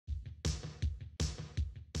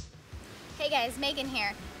Hey guys, Megan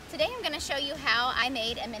here. Today I'm going to show you how I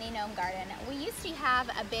made a mini gnome garden. We used to have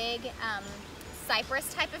a big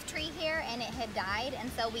cypress type of tree here and it had died, and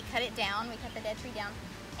so we cut it down, we cut the dead tree down.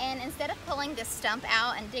 And instead of pulling this stump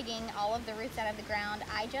out and digging all of the roots out of the ground,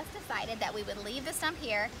 I just decided that we would leave the stump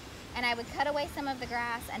here and I would cut away some of the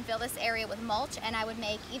grass and fill this area with mulch, and I would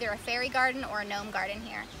make either a fairy garden or a gnome garden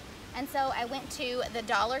here. And so I went to the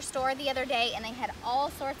dollar store the other day and they had all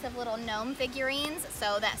sorts of little gnome figurines,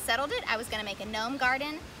 so that settled it. I was gonna make a gnome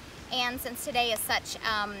garden, and since today is such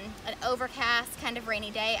an overcast, kind of rainy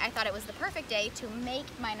day, I thought it was the perfect day to make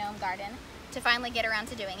my gnome garden, to finally get around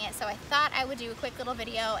to doing it. So I thought I would do a quick little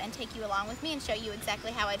video and take you along with me and show you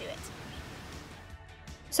exactly how I do it.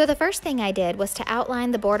 So the first thing I did was to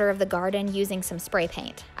outline the border of the garden using some spray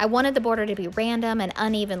paint. I wanted the border to be random and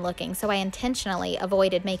uneven looking, so I intentionally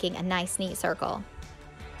avoided making a nice, neat circle.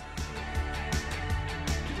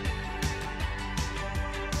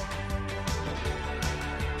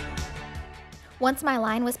 Once my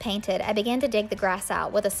line was painted, I began to dig the grass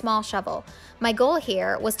out with a small shovel. My goal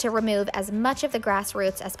here was to remove as much of the grass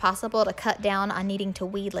roots as possible to cut down on needing to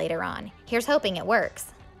weed later on. Here's hoping it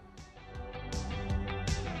works.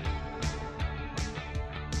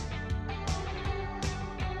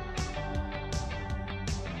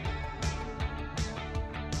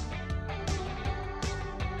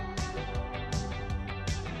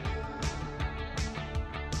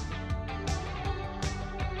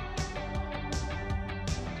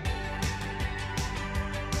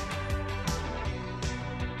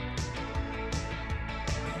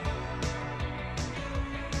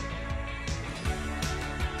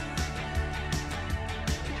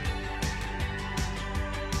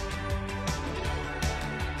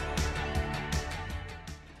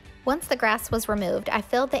 Once the grass was removed, I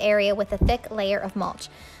filled the area with a thick layer of mulch.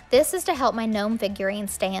 This is to help my gnome figurine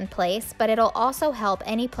stay in place, but it'll also help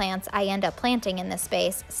any plants I end up planting in this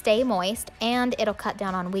space stay moist, and it'll cut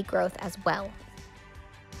down on weed growth as well.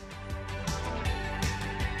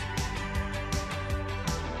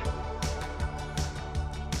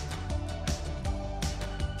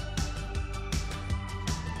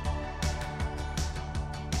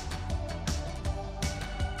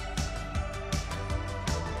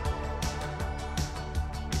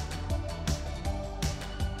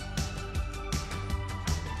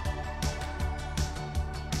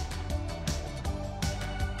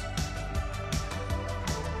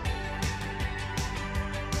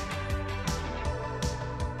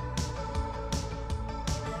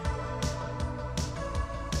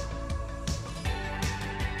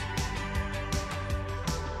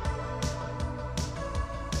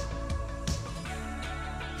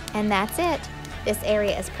 And that's it. This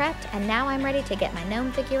area is prepped, and now I'm ready to get my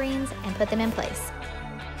gnome figurines and put them in place.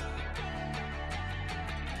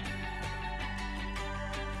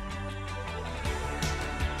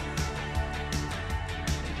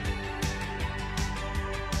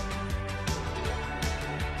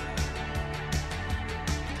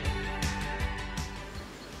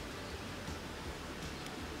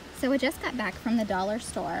 So I just got back from the dollar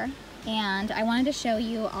store and I wanted to show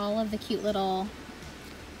you all of the cute little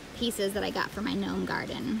pieces that I got for my gnome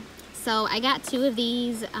garden. So I got two of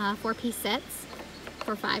these 4-piece sets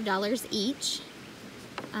for $5 each.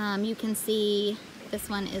 You can see this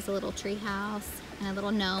one is a little tree house and a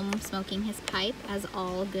little gnome smoking his pipe, as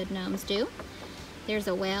all good gnomes do. There's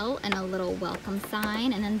a well and a little welcome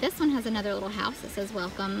sign, and then this one has another little house that says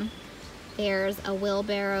welcome. There's a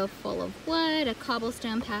wheelbarrow full of wood, a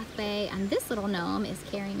cobblestone pathway, and this little gnome is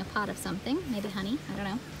carrying a pot of something, maybe honey, I don't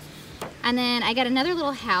know. And then I got another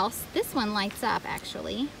little house. This one lights up,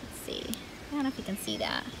 actually. Let's see. I don't know if you can see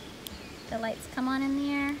that. The lights come on in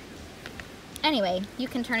there. Anyway, you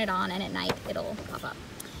can turn it on and at night it'll pop up.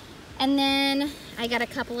 And then I got a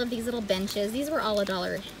couple of these little benches. These were all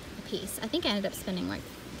 $1 a piece. I think I ended up spending like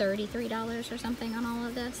 $33 or something on all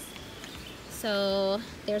of this. So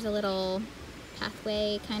there's a little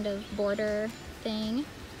pathway kind of border thing.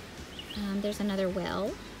 There's another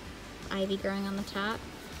well, ivy growing on the top.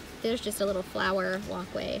 There's just a little flower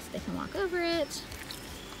walkway so they can walk over it.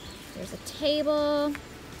 There's a table,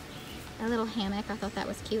 a little hammock. I thought that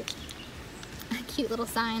was cute. A cute little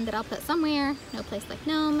sign that I'll put somewhere. No place like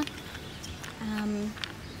gnome.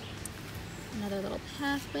 Another little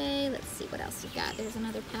pathway. Let's see what else you've got. There's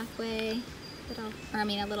another pathway.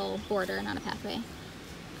 A little border, not a pathway.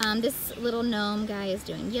 This little gnome guy is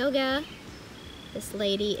doing yoga. This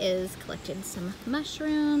lady is collecting some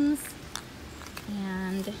mushrooms.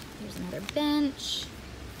 And there's another bench.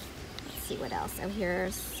 Let's see what else. Oh,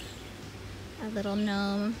 here's a little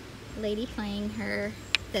gnome lady playing her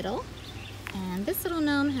fiddle. And this little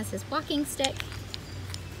gnome has his walking stick.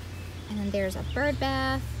 And then there's a bird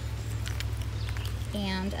bath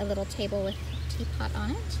and a little table with a teapot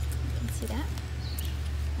on it. You can see that.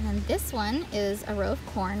 And then this one is a row of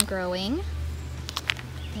corn growing.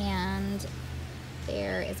 And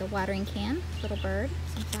there is a watering can, little bird,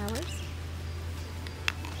 some flowers,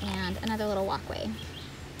 and another little walkway.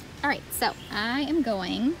 All right, so I am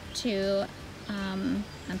going to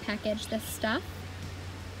unpackage this stuff,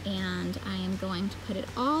 and I am going to put it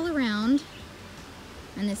all around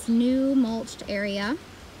in this new mulched area,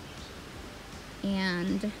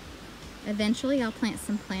 and eventually I'll plant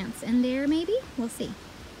some plants in there, maybe, we'll see.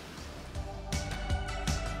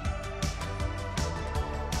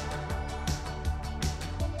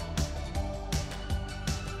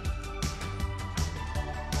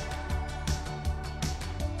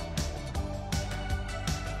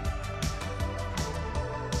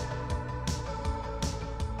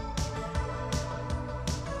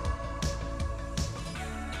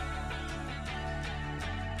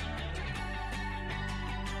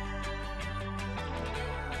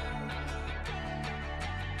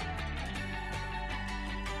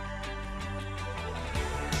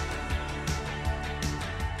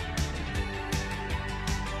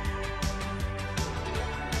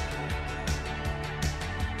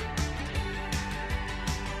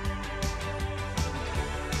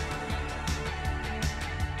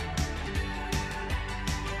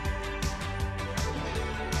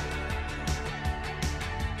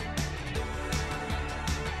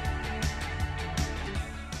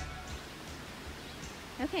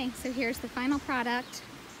 Okay, so here's the final product.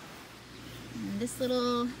 And this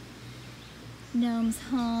little gnome's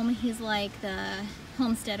home. He's like the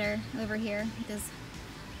homesteader over here with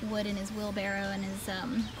his wood and his wheelbarrow and his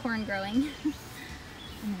corn growing. And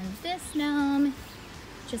then this gnome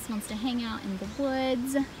just wants to hang out in the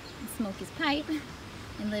woods and smoke his pipe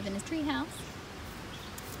and live in his tree house.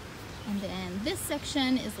 And then this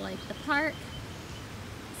section is like the park.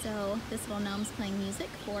 So this little gnome's playing music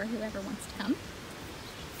for whoever wants to come.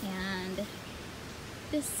 And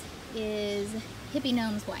this is Hippie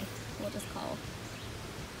Gnome's wife. We'll just call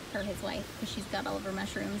her his wife because she's got all of her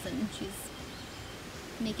mushrooms and she's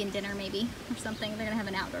making dinner maybe or something. They're gonna have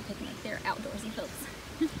an outdoor picnic. They're outdoorsy folks.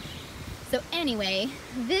 So anyway,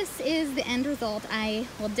 this is the end result. I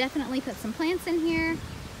will definitely put some plants in here,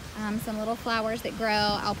 some little flowers that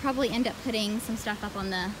grow. I'll probably end up putting some stuff up on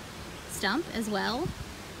the stump as well.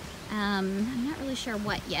 I'm not really sure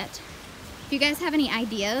what yet. If you guys have any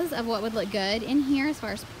ideas of what would look good in here as far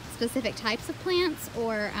as specific types of plants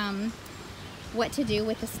or what to do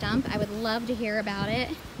with the stump, I would love to hear about it.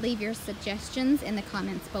 Leave your suggestions in the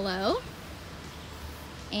comments below.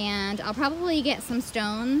 And I'll probably get some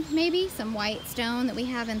stone, maybe some white stone that we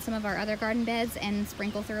have in some of our other garden beds and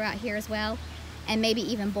sprinkle throughout here as well. And maybe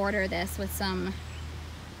even border this with some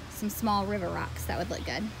small river rocks. That would look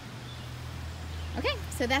good. Okay,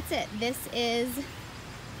 so that's it. This is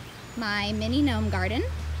my mini gnome garden,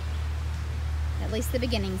 at least the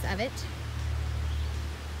beginnings of it.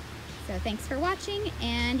 So thanks for watching,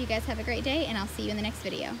 and you guys have a great day, and I'll see you in the next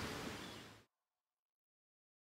video.